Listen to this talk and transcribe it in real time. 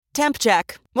Temp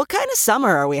check. What kind of summer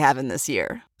are we having this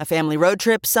year? A family road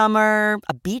trip summer?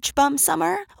 A beach bum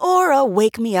summer? Or a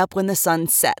wake me up when the sun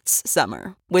sets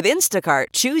summer? With Instacart,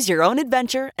 choose your own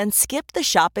adventure and skip the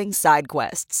shopping side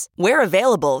quests. Where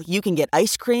available, you can get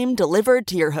ice cream delivered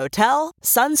to your hotel,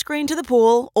 sunscreen to the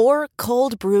pool, or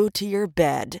cold brew to your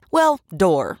bed. Well,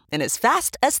 door, in as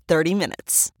fast as 30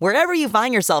 minutes. Wherever you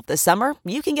find yourself this summer,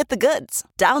 you can get the goods.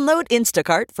 Download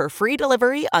Instacart for free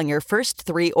delivery on your first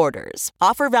 3 orders.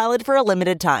 Offer valid for a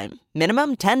limited time.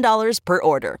 Minimum $10 per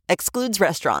order. Excludes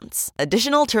restaurants.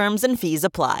 Additional terms and fees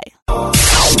apply.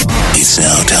 It's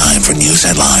now time for news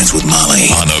headlines with Molly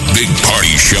on the Big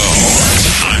Party Show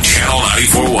on Channel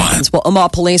 94.1. Well, Omaha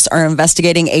police are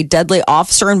investigating a deadly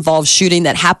officer-involved shooting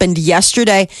that happened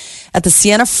yesterday at the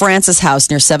Sienna Francis house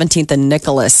near 17th and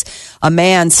Nicholas. A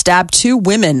man stabbed 2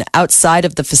 women outside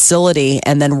of the facility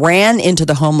and then ran into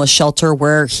the homeless shelter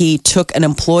where he took an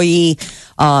employee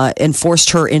and forced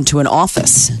her into an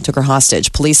office, took her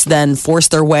hostage. Police then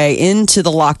forced their way into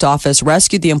the locked office,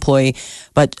 rescued the employee,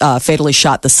 but fatally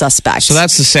shot the suspect. So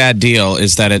that's the sad deal,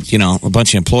 is that a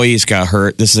bunch of employees got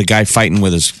hurt. This is a guy fighting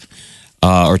with his,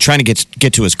 or trying to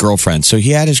get to his girlfriend. So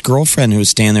he had his girlfriend who was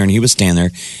standing there, and he was standing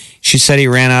there. She said he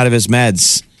ran out of his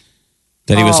meds,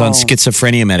 that he was on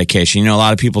schizophrenia medication. A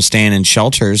lot of people staying in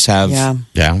shelters have,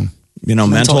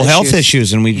 mental health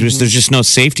issues, and there's just no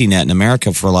safety net in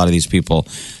America for a lot of these people.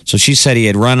 So she said he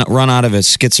had run out of his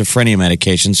schizophrenia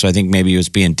medication, so I think maybe he was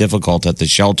being difficult at the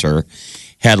shelter.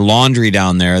 Had laundry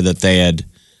down there that they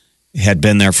had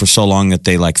been there for so long that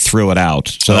they threw it out.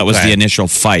 So that was the initial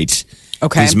fight.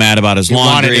 Okay. He's mad about his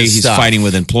laundry. He's fighting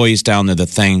with employees down there. The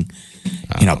thing,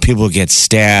 people get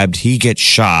stabbed. He gets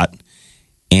shot.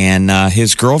 And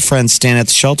his girlfriend standing at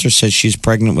the shelter says she's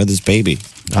pregnant with his baby.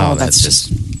 Oh,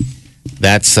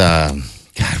 that's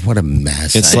God, what a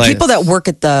mess. It's people that work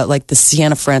at the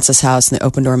Sienna Francis house and the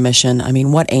Open Door Mission. I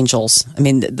mean, what angels. I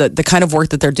mean, the kind of work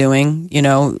that they're doing,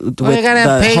 with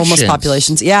the homeless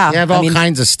populations. Yeah. You have all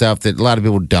kinds of stuff that a lot of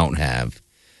people don't have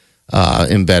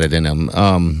embedded in them.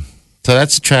 So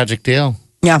that's a tragic deal.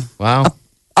 Yeah. Wow.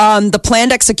 The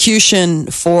planned execution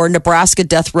for Nebraska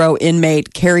death row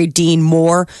inmate Carrie Dean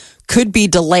Moore could be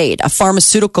delayed. A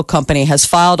pharmaceutical company has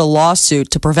filed a lawsuit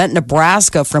to prevent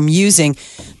Nebraska from using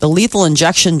the lethal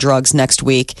injection drugs next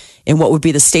week in what would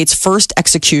be the state's first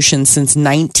execution since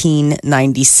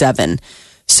 1997.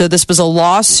 So this was a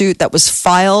lawsuit that was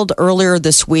filed earlier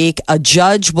this week. A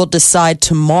judge will decide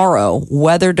tomorrow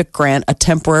whether to grant a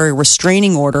temporary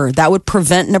restraining order that would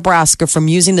prevent Nebraska from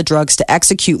using the drugs to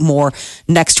execute Moore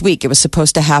next week. It was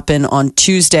supposed to happen on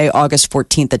Tuesday, August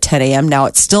 14th at 10 a.m. Now,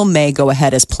 it still may go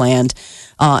ahead as planned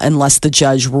unless the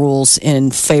judge rules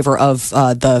in favor of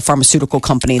the pharmaceutical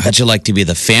company. How'd you like to be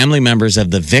the family members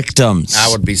of the victims? I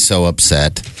would be so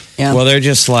upset. Yeah. Well, they're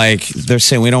just they're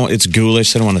saying it's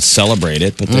ghoulish. They don't want to celebrate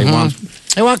it, but they want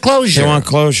closure. They want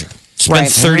closure. It's been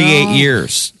 38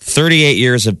 years. 38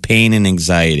 years of pain and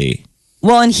anxiety.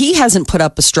 Well, and he hasn't put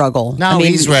up a struggle. No,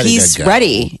 he's ready. He's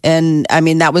ready. And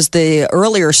that was the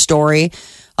earlier story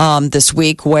this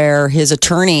week where his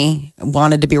attorney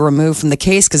wanted to be removed from the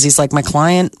case because he's like, my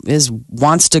client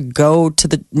wants to go to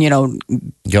the,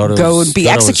 go be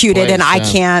executed, and I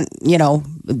can't,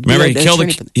 Remember,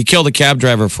 he killed a cab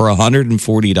driver for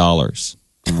 $140.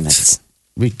 Oh, that's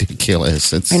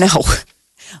ridiculous. I know.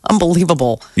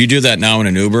 Unbelievable. You do that now in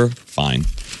an Uber? Fine.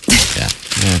 Yeah.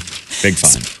 Big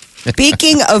fine.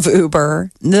 Speaking of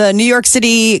Uber, the New York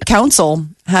City Council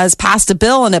has passed a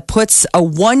bill, and it puts a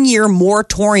 1-year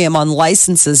moratorium on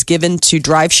licenses given to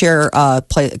drive share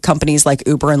companies like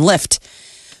Uber and Lyft.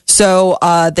 So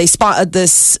they spot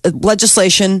this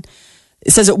legislation.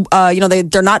 It says,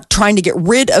 they're not trying to get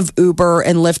rid of Uber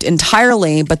and Lyft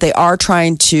entirely, but they are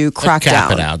trying to crack down.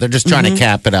 Cap it out. They're just trying to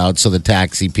cap it out so the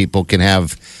taxi people can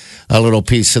have a little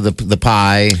piece of the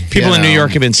pie. People in New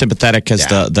York have been sympathetic because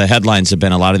the headlines have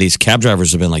been, a lot of these cab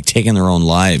drivers have been taking their own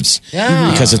lives.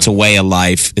 Yeah. Because it's a way of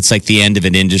life. It's like the end of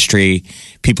an industry.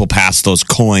 People pass those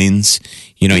coins.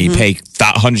 You pay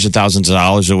hundreds of thousands of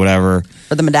dollars or whatever.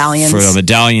 For the medallions. For a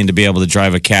medallion to be able to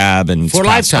drive a cab and for a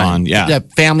lifetime. Yeah.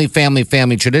 Family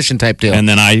tradition type deal. And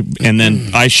then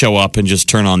I show up and just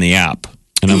turn on the app.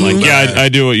 And I'm like, I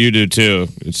do what you do too.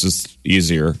 It's just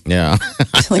easier. Yeah.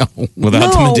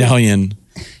 Without the medallion.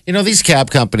 These cab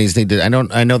companies need to,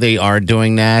 I know they are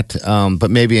doing that,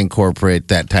 but maybe incorporate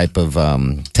that type of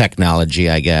technology,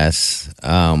 I guess,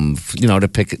 to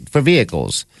pick it for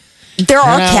vehicles. There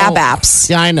are cab apps.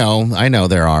 Yeah, I know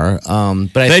there are.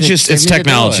 But it's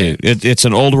technology. It's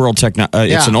an old world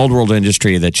It's an old world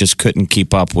industry that just couldn't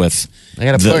keep up with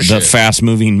the fast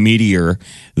moving meteor.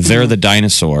 They're the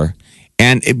dinosaur.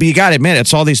 And you got to admit,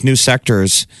 it's all these new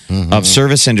sectors of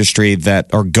service industry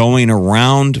that are going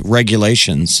around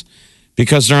regulations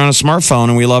because they're on a smartphone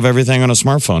and we love everything on a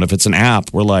smartphone. If it's an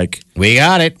app, we're like, we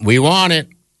got it. We want it.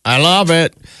 I love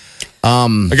it.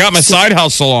 I got my side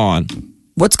hustle on.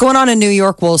 What's going on in New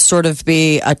York will sort of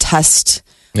be a test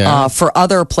for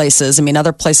other places. I mean,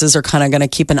 other places are kind of going to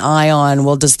keep an eye on,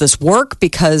 well, does this work?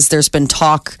 Because there's been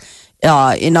talk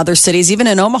in other cities, even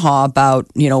in Omaha, about,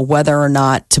 whether or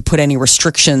not to put any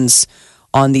restrictions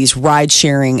on these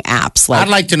ride-sharing apps. I'd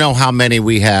like to know how many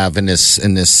we have in this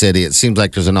city. It seems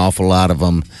like there's an awful lot of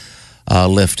them,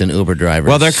 Lyft and Uber drivers.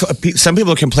 Well, some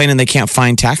people are complaining they can't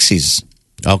find taxis.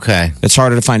 Okay. It's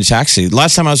harder to find a taxi.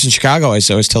 Last time I was in Chicago, I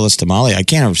always tell this to Molly, I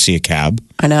can't ever see a cab.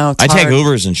 I know. I take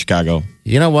Ubers in Chicago.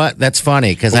 You know what? That's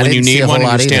funny because I when didn't you see need a whole one,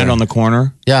 lot you stand either. on the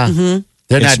corner. Yeah.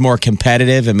 It's more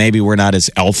competitive, and maybe we're not as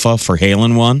alpha for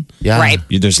hailing one. Yeah. Right.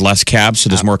 There's less cabs, so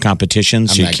there's more competition,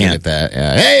 so I'm you not can't good at that.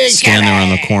 Yeah. Hey, stand there on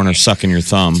the corner sucking your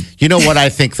thumb. You know what I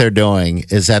think they're doing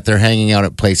is that they're hanging out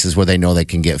at places where they know they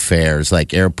can get fares,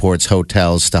 like airports,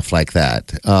 hotels, stuff like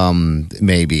that.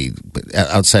 Maybe but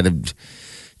outside of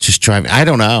just driving. I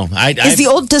don't know. Does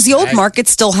the old market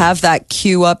still have that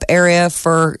queue up area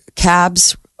for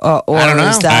cabs? Or I don't know.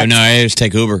 Is that, No, I just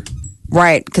take Uber.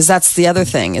 Right, because that's the other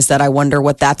thing is that I wonder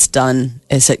what that's done.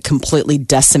 Is it completely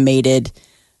decimated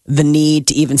the need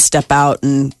to even step out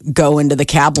and go into the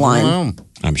cab line?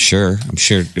 I'm sure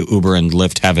Uber and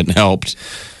Lyft haven't helped.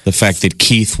 The fact that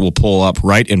Keith will pull up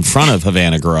right in front of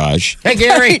Havana Garage. Hey,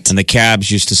 Gary. And the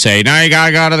cabs used to say, now you got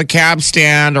to go to the cab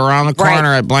stand around the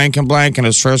corner at blank and blank, and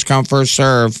it's first come, first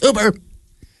serve. Uber.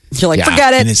 You're like,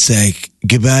 forget And it. it's like,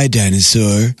 goodbye,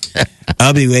 dinosaur.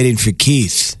 I'll be waiting for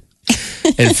Keith.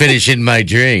 And finishing my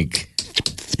drink.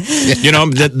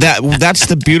 That's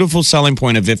the beautiful selling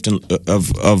point of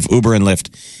Uber and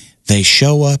Lyft. They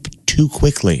show up too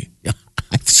quickly.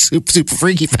 Super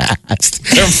freaky fast.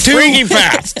 They're freaky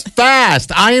fast.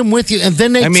 Fast. I am with you. And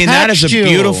then they that is a text you.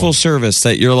 beautiful service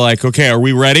that you're like, okay, are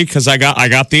we ready? Because I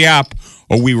got the app.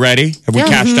 Are we ready? Have we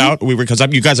cashed out? Because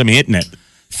you guys, I'm hitting it.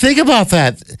 Think about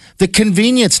that. The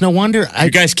convenience. No wonder.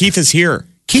 You guys, Keith is here.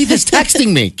 Keith is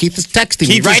texting me. Keith is texting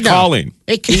me Keith right is now. calling.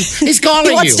 Hey, Keith. He's calling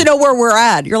He you. wants to know where we're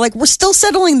at. You're like, we're still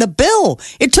settling the bill.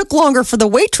 It took longer for the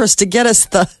waitress to get us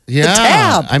the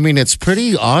tab. I mean, it's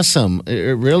pretty awesome.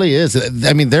 It really is.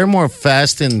 I mean, they're more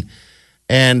fast and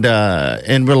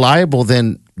reliable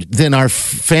than our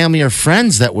family or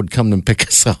friends that would come and pick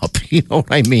us up. You know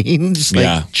what I mean? Just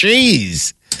like,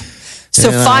 geez. So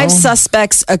 5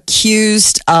 suspects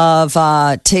accused of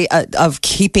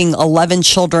keeping 11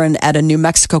 children at a New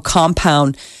Mexico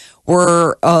compound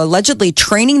were allegedly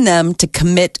training them to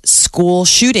commit school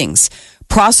shootings.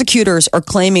 Prosecutors are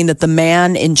claiming that the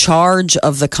man in charge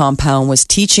of the compound was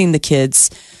teaching the kids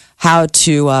how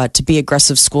to be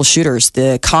aggressive school shooters.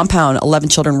 The compound 11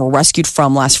 children were rescued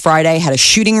from last Friday had a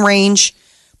shooting range,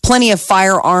 plenty of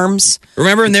firearms.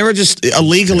 Remember, and they were just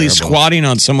illegally squatting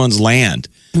on someone's land.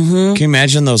 Can you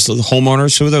imagine those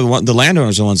homeowners? Who are the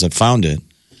landowners? Are the ones that found it.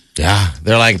 Yeah,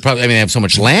 they're like probably. I mean, they have so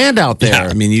much land out there. Yeah,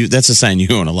 I mean, that's a sign you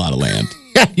own a lot of land.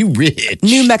 Yeah, you rich.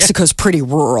 New Mexico's pretty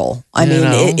rural. I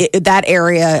mean, that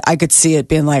area, I could see it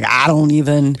being like, I don't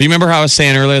even. You remember how I was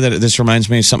saying earlier that this reminds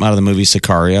me of something out of the movie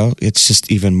Sicario? It's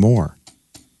just even more.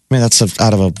 I mean, that's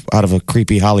out of a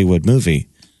creepy Hollywood movie.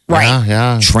 Right.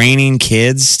 Yeah. Training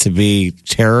kids to be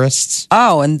terrorists.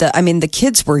 Oh, and the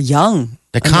kids were young.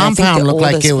 The I mean, I think compound the looked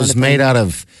like oldest it might was have been- made out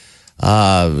of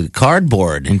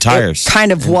cardboard And tires.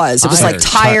 Kind of was. It was like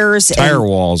tires Tire and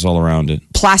walls all around it.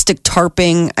 plastic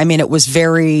tarping. I mean, it was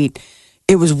really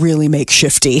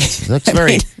makeshifty. Looks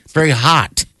very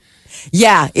hot.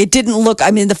 Yeah, it didn't look.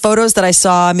 I mean, the photos that I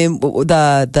saw. I mean,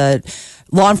 the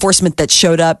law enforcement that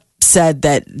showed up said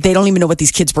that they don't even know what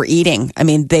these kids were eating. I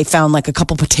mean, they found like a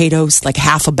couple potatoes, like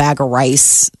half a bag of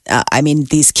rice. I mean,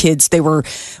 these kids,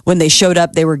 when they showed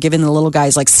up, they were giving the little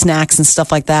guys like snacks and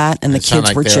stuff like that. And the sounded kids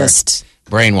like were they were just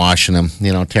brainwashing them,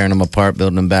 tearing them apart,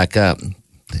 building them back up.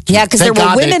 Yeah, because there Thank were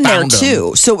God they women there found 'em.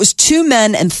 too. So it was 2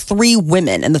 men and 3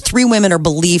 women, and the 3 women are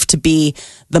believed to be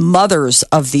the mothers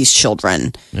of these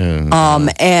children.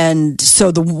 And so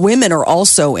the women are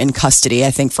also in custody,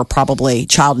 I think, for probably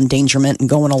child endangerment and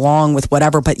going along with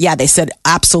whatever. But yeah, they said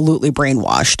absolutely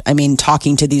brainwashed. I mean,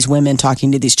 talking to these women,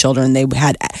 talking to these children, they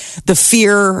had the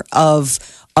fear of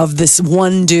this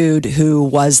one dude who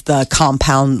was the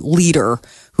compound leader,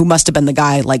 who must have been the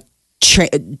guy like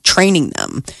training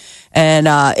them. And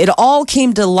it all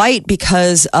came to light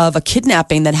because of a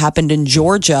kidnapping that happened in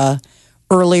Georgia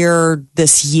earlier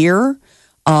this year.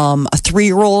 A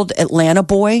 3-year-old Atlanta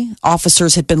boy,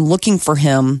 officers had been looking for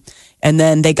him And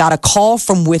then they got a call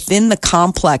from within the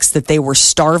complex that they were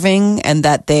starving and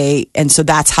so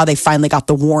that's how they finally got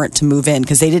the warrant to move in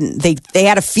because they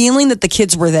had a feeling that the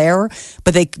kids were there,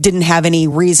 but they didn't have any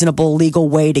reasonable legal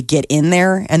way to get in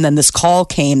there. And then this call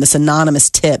came, this anonymous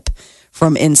tip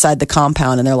from inside the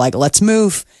compound, and they're like, let's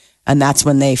move. And that's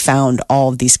when they found all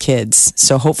of these kids.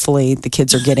 So hopefully the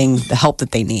kids are getting the help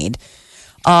that they need.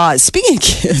 Speaking of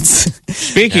kids.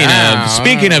 Speaking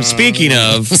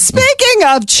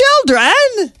of children,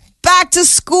 back to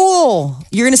school.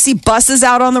 You're going to see buses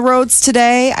out on the roads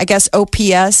today. I guess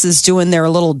OPS is doing their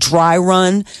little dry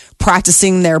run,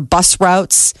 practicing their bus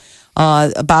routes.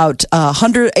 About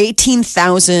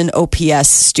 118,000 OPS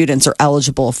students are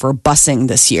eligible for busing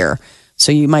this year.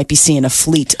 So you might be seeing a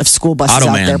fleet of school buses Otto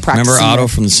out man. there practicing. Remember Otto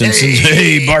from The Simpsons?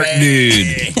 Hey, Bart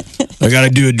dude. I got to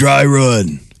do a dry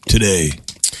run today.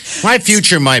 My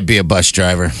future might be a bus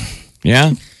driver.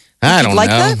 Yeah? I don't like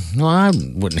know. that? No, I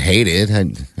wouldn't hate it.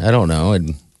 I don't know.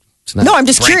 It's not No, I'm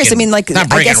just curious. I mean, like, not I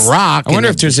breaking guess rock. I wonder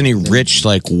if there's any rich,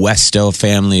 like, Westo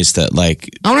families that,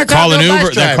 like, I wanna call talk an to a bus Uber.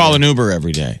 They driver. call an Uber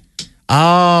every day.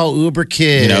 Oh, Uber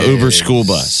kids. Uber school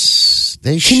bus.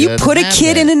 They Can you put a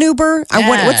kid in an Uber?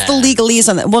 What's the legalese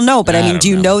on that? Well, no, but I mean, do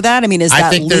you know that? I mean, is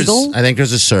that legal? I think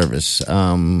there's a service.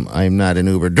 I'm not an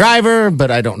Uber driver,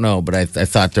 but I don't know. But I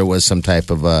thought there was some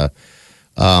type of a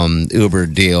Uber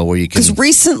deal where you can. Because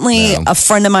recently, a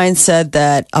friend of mine said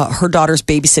that her daughter's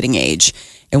babysitting age,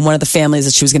 and one of the families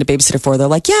that she was going to babysit her for, they're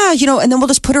like, yeah, and then we'll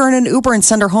just put her in an Uber and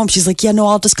send her home. She's like, yeah, no,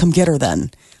 I'll just come get her then.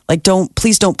 Like,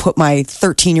 please don't put my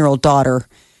 13-year-old daughter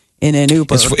in an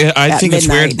Uber. I think it's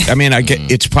midnight. weird. I mean,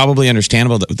 it's probably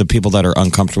understandable that the people that are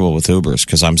uncomfortable with Ubers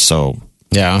because I'm so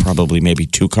probably maybe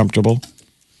too comfortable.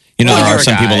 There are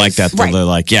some people like that. Right. They're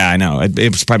like, yeah, I know.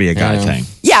 It was probably a guy thing.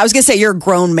 Yeah, I was going to say you're a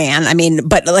grown man. I mean,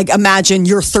 but like imagine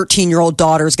your 13-year-old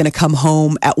daughter is going to come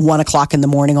home at 1:00 in the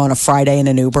morning on a Friday in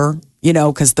an Uber,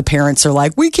 because the parents are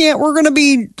like, we're going to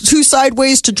be too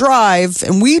sideways to drive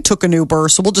and we took an Uber.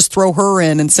 So we'll just throw her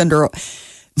in and send her. I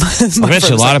bet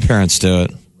you a lot of parents do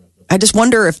it. I just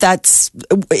wonder if that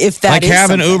like is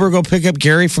have an something. Uber go pick up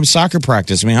Gary from soccer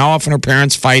practice. I mean, how often are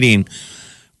parents fighting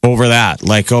over that?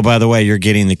 Like, oh, by the way, you're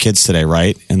getting the kids today,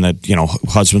 right? And the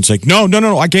husband's like, no,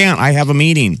 I can't. I have a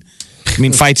meeting. I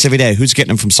mean, fights every day. Who's getting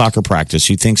them from soccer practice?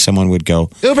 You'd think someone would go,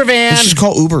 Uber van. Let's just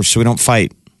call Uber so we don't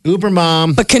fight. Uber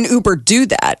mom. But can Uber do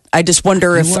that? I just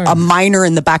wonder if a minor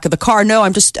in the back of the car. No,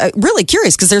 I'm just really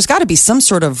curious because there's got to be some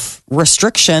sort of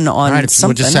restriction on All right, something.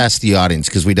 we'll just ask the audience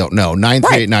because we don't know.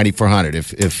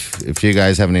 938-9400 if you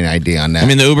guys have any idea on that. I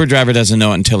mean, the Uber driver doesn't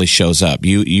know it until he shows up.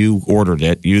 You ordered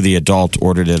it. You, the adult,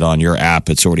 ordered it on your app.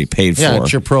 It's already paid for. Yeah,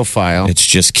 it's your profile. It's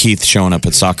just Keith showing up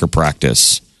at soccer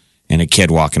practice and a kid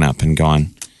walking up and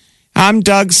going, I'm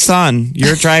Doug's son.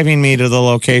 You're driving me to the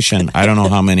location. I don't know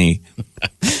how many.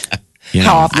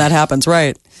 How often that happens,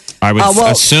 right? I would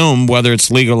assume whether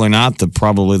it's legal or not,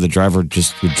 probably the driver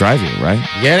just would drive you, right?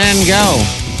 Get in and go.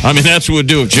 I mean, that's what we'd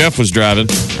do if Jeff was driving.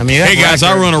 I mean, hey guys,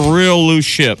 I run a real loose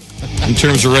ship in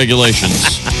terms of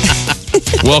regulations.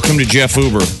 Welcome to Jeff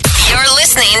Uber. You're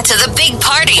listening to the Big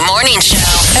Party Morning Show.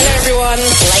 Hello, everyone.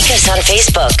 Like us on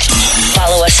Facebook.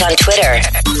 Follow us on Twitter.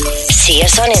 See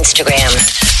us on Instagram.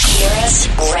 Hear us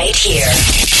right here.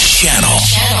 Channel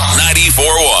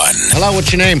 94.1. Hello,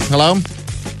 what's your name? Hello?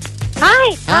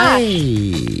 Hi.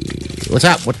 Hi. What's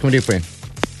up? What can we do for you?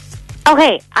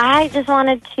 Okay, I just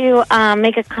wanted to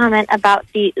make a comment about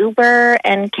the Uber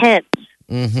and kids.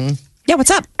 Mm-hmm. Yeah,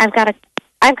 what's up? I've got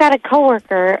a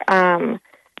coworker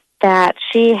that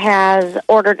she has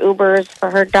ordered Ubers for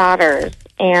her daughters,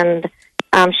 and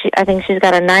I think she's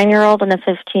got a 9-year-old and a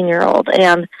 15-year-old,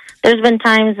 and there's been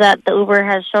times that the Uber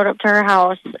has showed up to her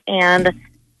house and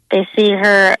they see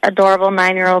her adorable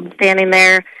 9-year-old standing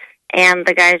there, and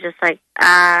the guy's just like,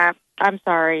 I'm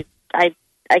sorry, I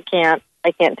can't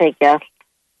take you.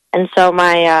 And so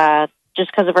just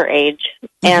because of her age,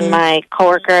 and my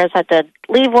coworker has had to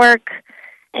leave work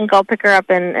and go pick her up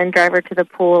and drive her to the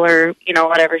pool or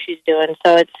whatever she's doing.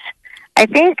 So I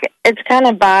think it's kind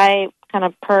of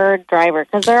per driver,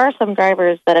 because there are some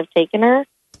drivers that have taken her.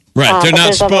 Right, they're but not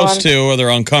there's other supposed ones- to, or they're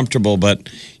uncomfortable, but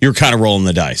you're kind of rolling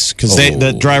the dice because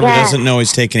the driver Yeah. doesn't know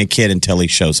he's taking a kid until he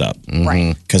shows up,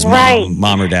 Right. because Right.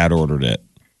 mom or dad ordered it.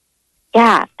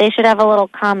 Yeah, they should have a little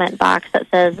comment box that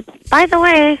says, by the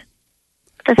way,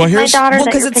 this Well, is my here's- daughter Well,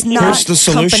 that because you're it's picking not up. Here's the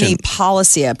solution. company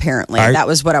policy, apparently. I- That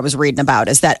was what I was reading about,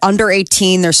 is that under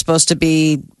 18, they're supposed to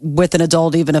be with an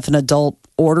adult, even if an adult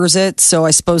orders it. So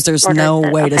I suppose there's Orders no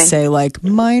it, way to okay. say, like,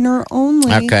 minor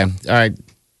only. Okay. All right.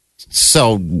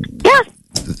 So, Yeah,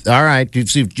 all right.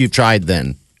 You've tried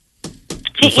then.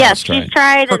 yes, tried. she's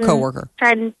tried. Her and coworker.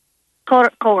 Tried and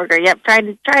coworker. Yep,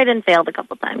 tried and failed a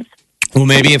couple times. Well,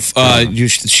 maybe if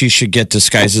she should get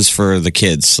disguises for the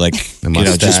kids, like just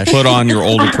mustache. put on your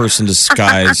older person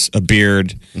disguise, a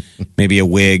beard, maybe a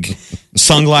wig,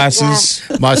 sunglasses,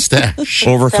 Mustache.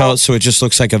 overcoat, so it just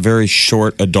looks like a very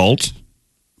short adult.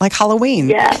 Like Halloween.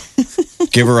 Yeah.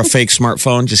 Give her a fake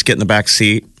smartphone, just get in the back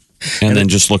seat, and then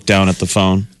just look down at the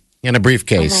phone In a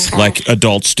briefcase. like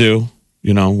adults do.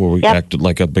 Where we Yep. acted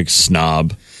like a big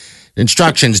snob.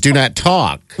 Instructions: do not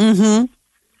talk. Mm-hmm.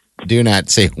 Do not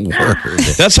say a word.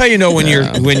 That's how you know when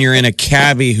you're in a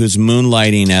cabbie who's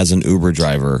moonlighting as an Uber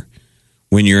driver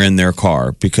when you're in their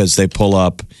car because they pull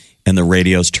up and the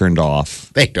radio's turned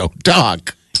off They don't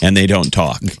talk. and they don't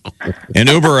talk. And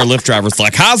Uber or Lyft drivers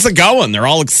like, how's it going? They're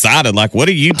all excited. Like, what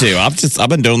do you do? I've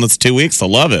been doing this 2 weeks. I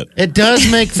love it. It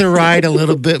does make the ride a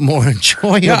little bit more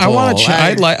enjoyable. Yeah, I want to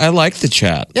chat. I like the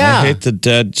chat. Yeah. I hate the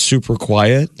dead, super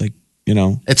quiet. Like,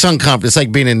 It's uncomfortable. It's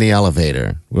like being in the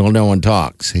elevator. Well, no one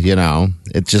talks,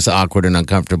 It's just awkward and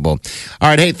uncomfortable. All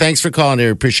right. Hey, thanks for calling here.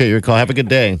 Appreciate your call. Have a good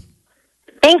day.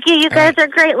 Thank you. You guys are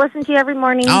great. Listen to you every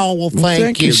morning. Oh, well,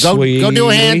 thank you. you, Go do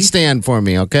a sweetie. handstand for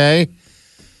me, okay?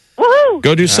 Woohoo!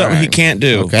 go do something he can't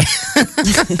do. Okay.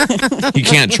 He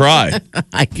can't try.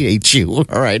 I hate you.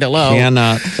 All right. Hello.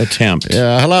 Cannot attempt.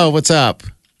 Hello. What's up?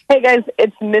 Hey guys,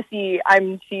 it's Missy.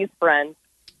 I'm Chi's friend.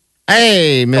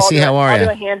 Hey, Missy. How are I'll do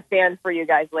you? a handstand for you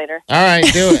guys later. All right.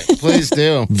 Do it. Please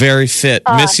do. Very fit.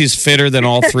 Missy's fitter than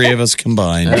all three of us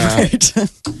combined.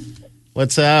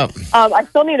 What's up? I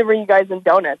still need to bring you guys in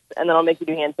donuts, and then I'll make you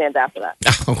do handstands after that.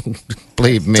 Oh,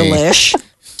 believe me. Delish.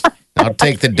 I'll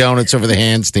take the donuts over the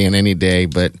handstand any day,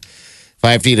 but if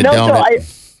I have to eat a No, donut.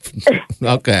 so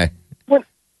Okay.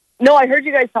 No, I heard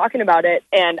you guys talking about it,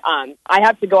 and I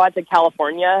have to go out to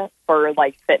California for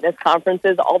like fitness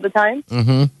conferences all the time.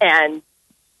 Mm-hmm. And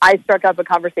I struck up a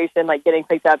conversation like getting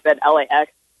picked up at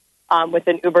LAX with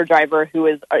an Uber driver who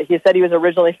is. He said he was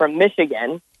originally from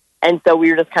Michigan, and so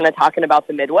we were just kind of talking about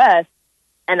the Midwest.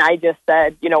 And I just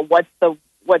said, what's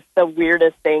the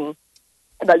weirdest thing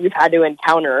that you've had to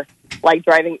encounter, like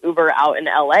driving Uber out in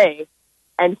LA?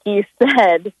 And he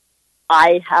said,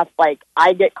 I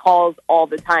get calls all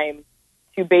the time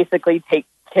to basically take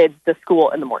kids to school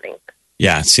in the morning.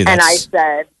 Yeah, see, And that's...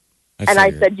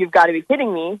 I said, you've got to be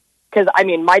kidding me. Because,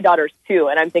 my daughter's 2,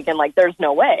 and I'm thinking, like, there's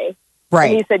no way. Right.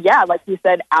 And he said, yeah, like he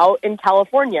said, out in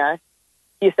California,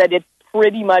 he said it's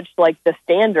pretty much like the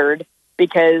standard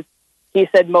because he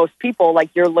said most people, like,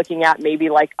 you're looking at maybe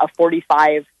like a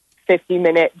 45,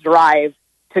 50-minute drive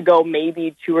to go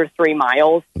maybe 2 or 3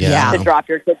 miles Yeah. to drop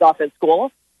your kids off at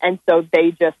school. And so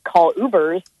they just call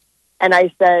Ubers. And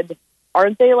I said,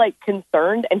 aren't they like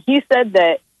concerned? And he said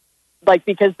that like,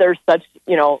 because there's such,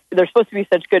 there's supposed to be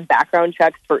such good background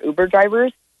checks for Uber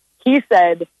drivers. He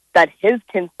said that his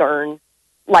concern,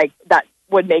 like that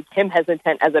would make him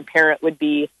hesitant as a parent would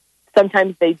be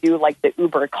sometimes they do like the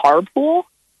Uber carpool.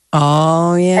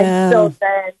 Oh, yeah. And so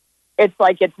then it's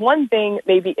like, it's one thing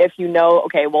maybe if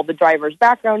okay, well, the driver's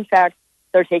background check,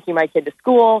 they're taking my kid to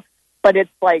school. But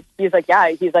it's like, he's like,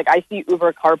 I see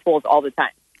Uber carpools all the time.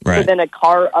 Right. Within a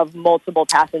car of multiple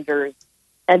passengers,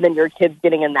 and then your kid's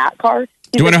getting in that car.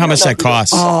 Do you wonder how much that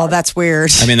costs? Oh, that's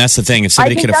weird. I mean, that's the thing. If I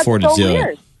somebody think could that's afford so to do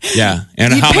weird. it. Yeah.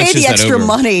 And You how pay much the is that extra Uber?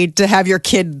 money to have your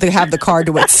kid to have the car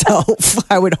to itself.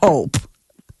 I would hope.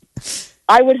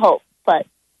 I would hope, but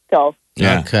so.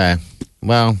 Yeah. Okay.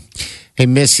 Well, hey,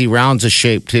 Missy, rounds of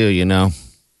shape too,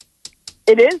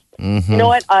 It is. Mm-hmm. You know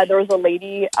what? There was a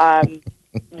lady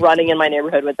running in my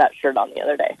neighborhood with that shirt on the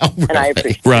other day, and I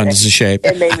appreciate Runs it. the shape.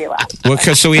 It made me laugh. Well,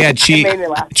 so we had It made me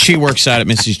laugh. She works out at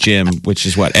Missy's gym, which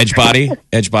is what? Edge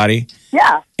Body?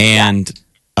 Yeah. And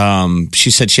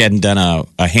she said she hadn't done a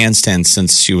handstand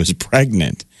since she was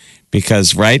pregnant.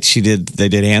 Because, right? They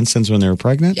did handstands when they were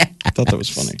pregnant? Yeah. I thought that was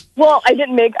funny. Well, I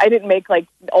didn't make like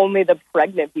only the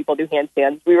pregnant people do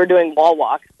handstands. We were doing wall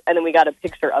walks, and then we got a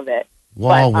picture of it.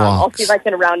 Wall but, I'll walks. see if I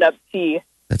can round up T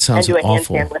That and sounds do a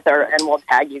awful. handstand with her, and we'll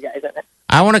tag you guys in it.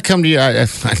 I want to come to you.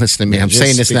 Listen to me. I'm Just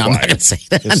saying this be now. I'm not quiet. going to say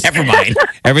that. Never mind.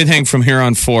 Everything from here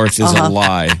on forth is Uh-huh. a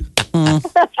lie.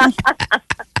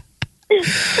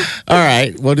 All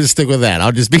right. We'll just stick with that.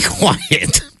 I'll just be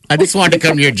quiet. I just wanted to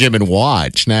come to your gym and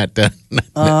watch. That's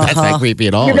not creepy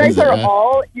at all. You guys is it, are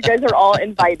huh? all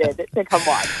invited to come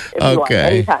watch if you want Okay.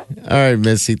 anytime. All right,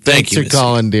 Missy. Thanks you, for Missy.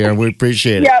 calling, dear. We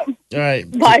appreciate it. Yeah. All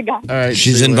right. Bye, guys. All right.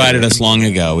 She's see you invited later. us long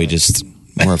ago.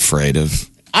 We're afraid of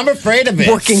I'm afraid of it.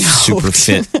 Working out. super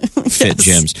fit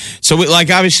gyms. So,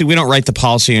 obviously, we don't write the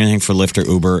policy or anything for Lyft or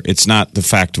Uber. It's not the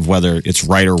fact of whether it's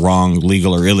right or wrong,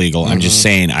 legal or illegal. I'm just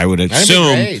saying I would That'd be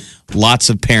assume great. lots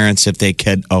of parents, if they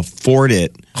could afford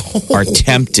it, are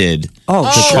tempted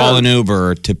to call an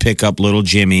Uber to pick up little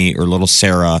Jimmy or little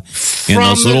Sarah in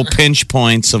those little pinch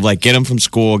points of like get them from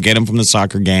school, get them from the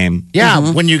soccer game.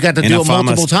 Yeah, when you got to do it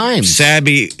multiple times.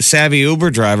 Savvy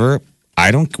Uber driver,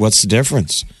 what's the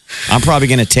difference? I'm probably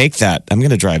going to take that. I'm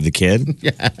going to drive the kid.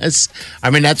 Yes. I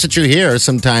mean, that's what you hear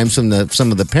sometimes from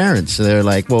some of the parents. They're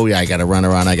like, well, yeah, I got to run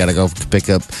around. I got to go pick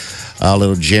up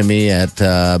little Jimmy at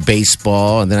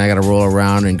baseball, and then I got to roll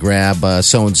around and grab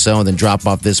so-and-so and then drop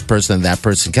off this person and that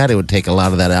person. God, it would take a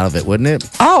lot of that out of it, wouldn't it?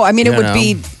 Oh, I mean, it would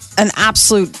be an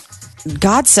absolute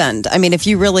godsend. I mean, if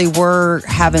you really were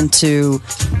having to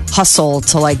hustle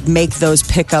to like make those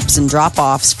pickups and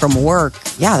drop-offs from work,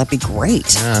 yeah, that'd be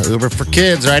great. Yeah, Uber for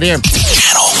kids right here.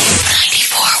 Channel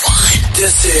 94.1.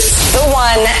 This is The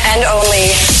one and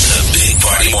only. the Big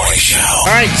Party Morning Show.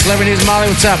 All right, Celebrity News, Molly,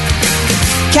 what's up?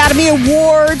 Academy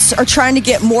Awards are trying to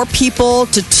get more people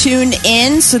to tune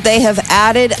in, so they have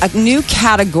added a new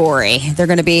category. They're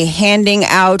going to be handing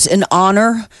out an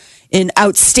honor in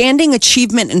Outstanding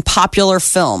Achievement in Popular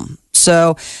Film.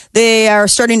 So they are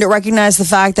starting to recognize the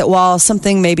fact that while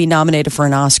something may be nominated for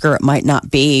an Oscar, it might not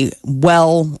be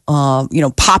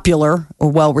popular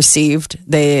or well received.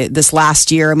 This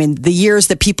last year, I mean, the years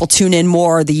that people tune in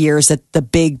more are the years that the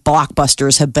big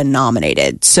blockbusters have been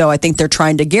nominated. So I think they're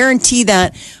trying to guarantee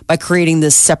that by creating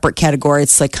this separate category.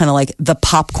 It's like kind of like the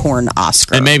popcorn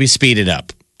Oscar. And maybe speed it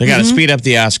up. They got to speed up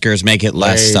the Oscars, make it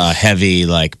less heavy,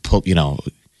 like,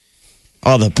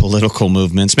 all the political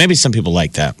movements. Maybe some people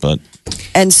like that, but.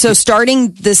 And so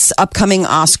starting this upcoming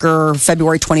Oscar,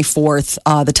 February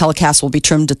 24th, the telecast will be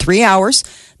trimmed to 3 hours.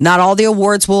 Not all the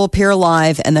awards will appear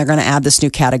live, and they're going to add this new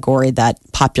category, that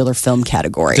popular film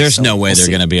category. There's no way they're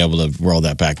going to be able to roll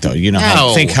that back, though. You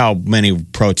know, think how many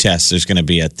protests there's going to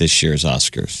be at this year's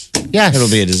Oscars. Yes. It'll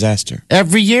be a disaster.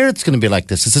 Every year it's going to be like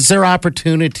this. This is their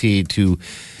opportunity to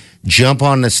jump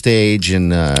on the stage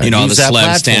and all the use that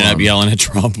celebs standing platform. up yelling at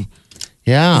Trump.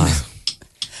 Yeah.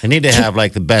 I need to have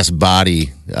like the best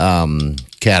body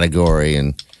category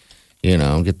and,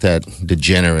 get that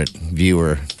degenerate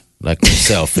viewer like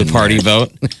myself. The party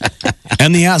vote.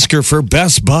 And the Oscar for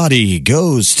best body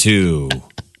goes to.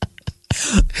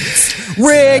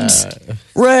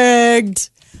 Rigged.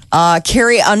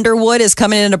 Carrie Underwood is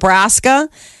coming to Nebraska.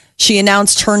 She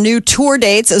announced her new tour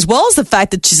dates, as well as the fact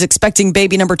that she's expecting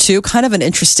baby number 2. Kind of an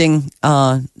interesting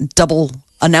double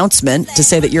announcement to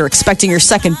say that you're expecting your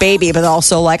second baby, but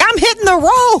also like, I'm hitting the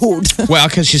road. Well,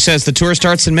 because she says the tour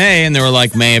starts in May, and they were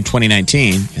like May of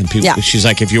 2019. And she's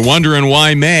like, if you're wondering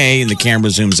why May, and the camera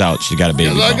zooms out, she got a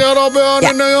baby. I'm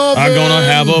gonna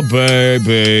have a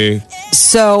baby.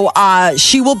 So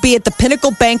she will be at the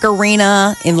Pinnacle Bank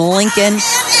Arena in Lincoln,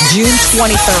 June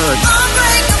 23rd.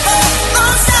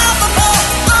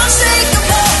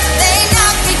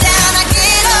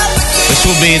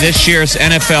 This will be this year's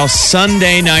NFL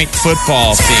Sunday Night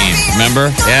Football theme.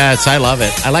 Remember? Yes, I love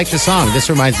it. I like the song. This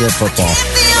reminds me of football.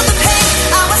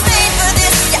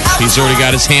 He's already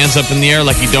got his hands up in the air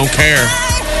like he don't care.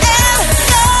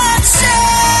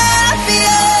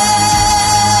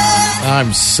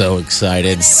 I'm so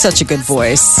excited. Such a good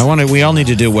voice. We all need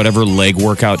to do whatever leg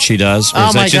workout she does. Or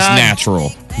is that just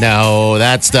natural? No,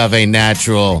 that stuff ain't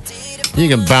natural. You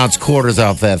can bounce quarters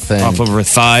off that thing. Off of her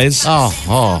thighs? Oh.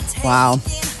 Wow.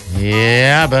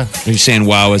 Yeah, but. Are you saying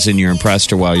wow as in you're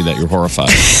impressed or wow that you're horrified?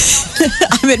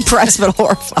 I'm impressed but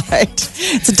horrified.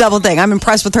 It's a double thing. I'm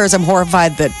impressed with hers. I'm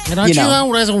horrified that,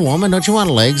 as a woman, don't you want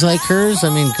legs like hers? I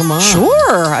mean, come on.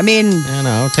 Sure. I mean.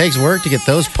 It takes work to get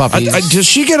those puppies. Does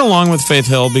she get along with Faith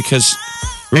Hill? Because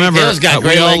remember,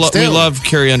 we love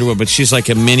Carrie Underwood, but she's like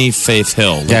a mini Faith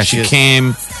Hill. Yeah, she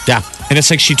came. Yeah. And it's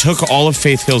like she took all of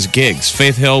Faith Hill's gigs.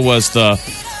 Faith Hill was the,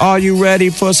 are you ready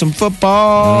for some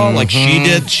football? Mm-hmm. Like she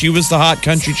did. She was the hot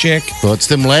country chick. Puts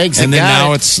them legs. And then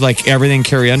now it's like everything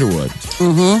Carrie Underwood.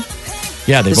 Mm-hmm.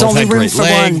 Yeah, they both had great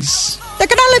legs. There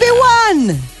can only be one.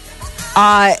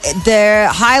 The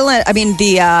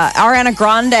Ariana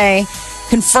Grande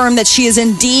confirmed that she is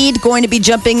indeed going to be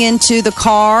jumping into the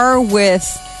car with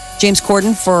James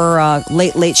Corden for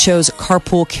Late Show's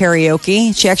Carpool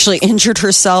Karaoke. She actually injured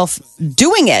herself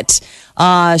doing it.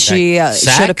 She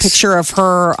showed a picture of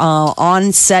her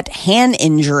on-set hand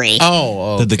injury.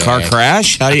 Oh, okay. Did the car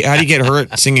crash? How do you get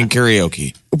hurt singing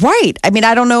karaoke? Right. I mean,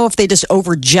 I don't know if they just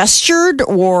over-gestured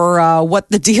or what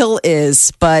the deal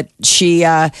is, but she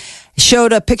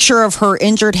showed a picture of her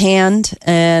injured hand,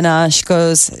 and she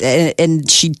goes, and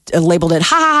she labeled it,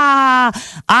 "Ha,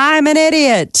 I'm an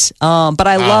idiot." But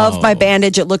I love my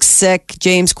bandage. It looks sick.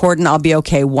 James Corden, I'll be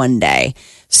okay one day.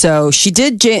 So she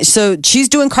did. So she's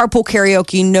doing carpool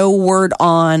karaoke. No word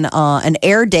on an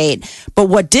air date. But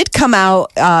what did come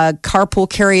out, carpool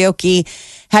karaoke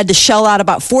had to shell out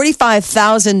about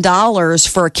 $45,000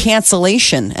 for a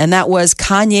cancellation, and that was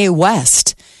Kanye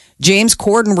West. James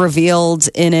Corden revealed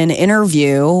in an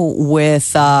interview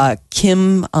with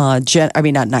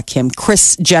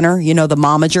Kris Jenner, you know, the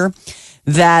momager,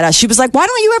 that she was like, why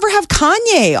don't you ever have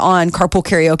Kanye on carpool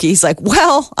karaoke? He's like,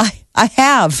 well, I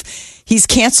have. He's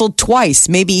canceled twice,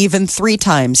 maybe even 3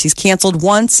 times. He's canceled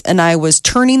once, and I was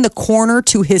turning the corner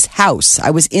to his house. I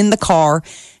was in the car,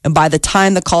 and by the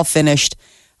time the call finished,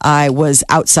 I was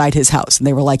outside his house. And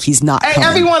they were like, he's not coming. Hey,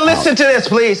 everyone, listen to this,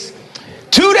 please.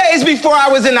 2 days before I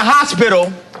was in the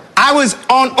hospital, I was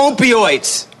on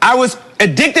opioids. I was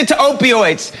addicted to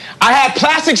opioids. I had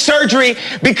plastic surgery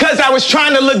because I was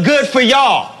trying to look good for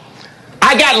y'all.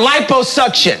 I got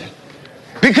liposuction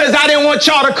because I didn't want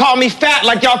y'all to call me fat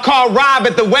like y'all called Rob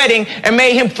at the wedding and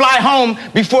made him fly home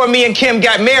before me and Kim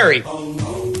got married.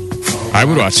 I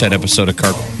would watch that episode of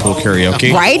Carpool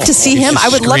Karaoke. Right? To see him. I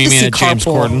would love to see James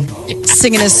Carpool Corden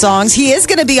singing his songs. He is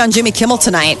going to be on Jimmy Kimmel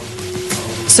tonight.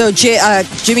 So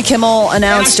Jimmy Kimmel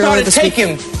announced earlier this week.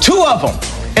 And I started taking 2 of them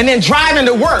and then driving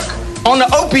to work on the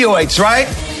opioids, right?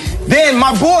 Then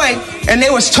my boy, and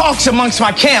there was talks amongst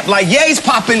my camp, like Ye's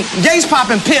popping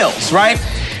pills, right?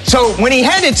 So when he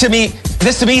handed to me,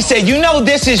 he said, you know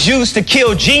this is used to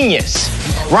kill genius,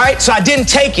 right? So I didn't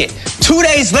take it. 2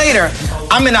 days later,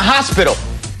 I'm in the hospital.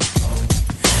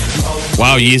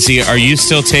 Wow, Yeezy, are you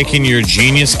still taking your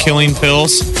genius-killing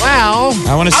pills? Wow.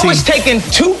 I want to see. I was taking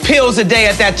 2 pills a day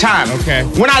at that time. Okay.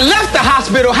 When I left the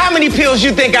hospital, how many pills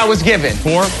you think I was given?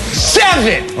 4?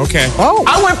 7. Okay. Oh.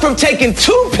 I went from taking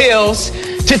 2 pills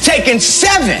to taking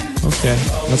 7. Okay,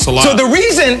 that's a lot. So the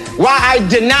reason why I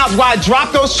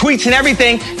dropped those tweets and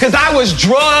everything, because I was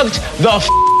drugged the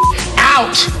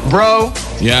out, bro.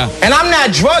 Yeah. And I'm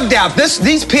not drugged out.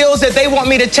 These pills that they want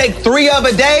me to take 3 of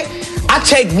a day, I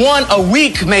take 1 a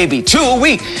week, maybe 2 a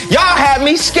week. Y'all had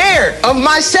me scared of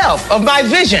myself, of my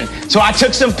vision. So I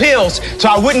took some pills so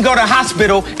I wouldn't go to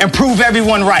hospital and prove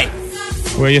everyone right.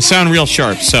 Well, you sound real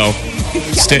sharp, so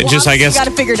I guess, got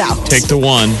to figure it out. take the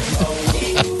 1.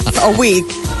 A week.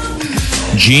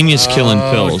 Genius killing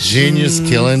pills. Genius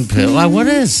killing pills. What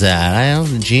is that? I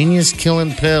don't know. Genius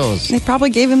killing pills. They probably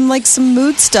gave him like some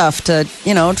mood stuff to,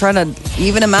 try to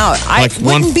even him out. Like I wouldn't be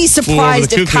one flew over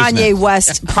surprised the if cuckoo's Kanye nest.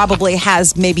 West probably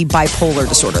has maybe bipolar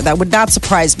disorder. That would not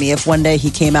surprise me if one day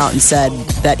he came out and said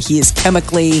that he is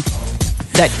chemically,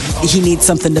 that he needs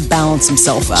something to balance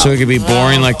himself out. So he could be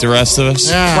boring like the rest of us?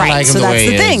 Yeah, I Right. like him So the that's way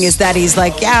the he thing is that he's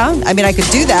like, yeah, I mean, I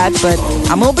could do that, but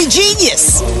I'm going to be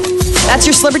genius. That's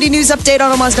your celebrity news update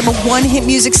on Omaha's #1 hit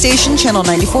music station, Channel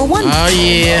 94.1. Oh,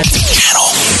 yeah. Channel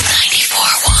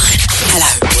 94.1.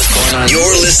 Hello. What's going on?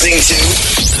 You're listening to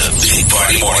The Big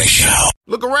Party Morning Show.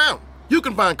 Look around. You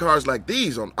can find cars like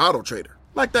these on AutoTrader.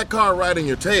 Like that car riding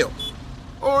your tail.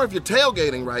 Or if you're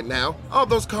tailgating right now, all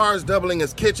those cars doubling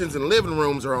as kitchens and living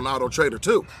rooms are on AutoTrader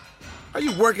too. Are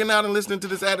you working out and listening to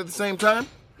this ad at the same time?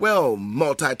 Well,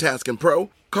 multitasking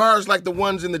pro, cars like the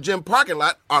ones in the gym parking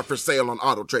lot are for sale on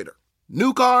AutoTrader.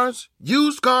 New cars,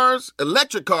 used cars,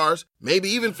 electric cars, maybe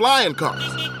even flying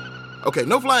cars. Okay,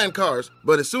 no flying cars,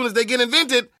 but as soon as they get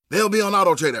invented, they'll be on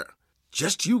AutoTrader.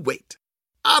 Just you wait.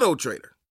 AutoTrader.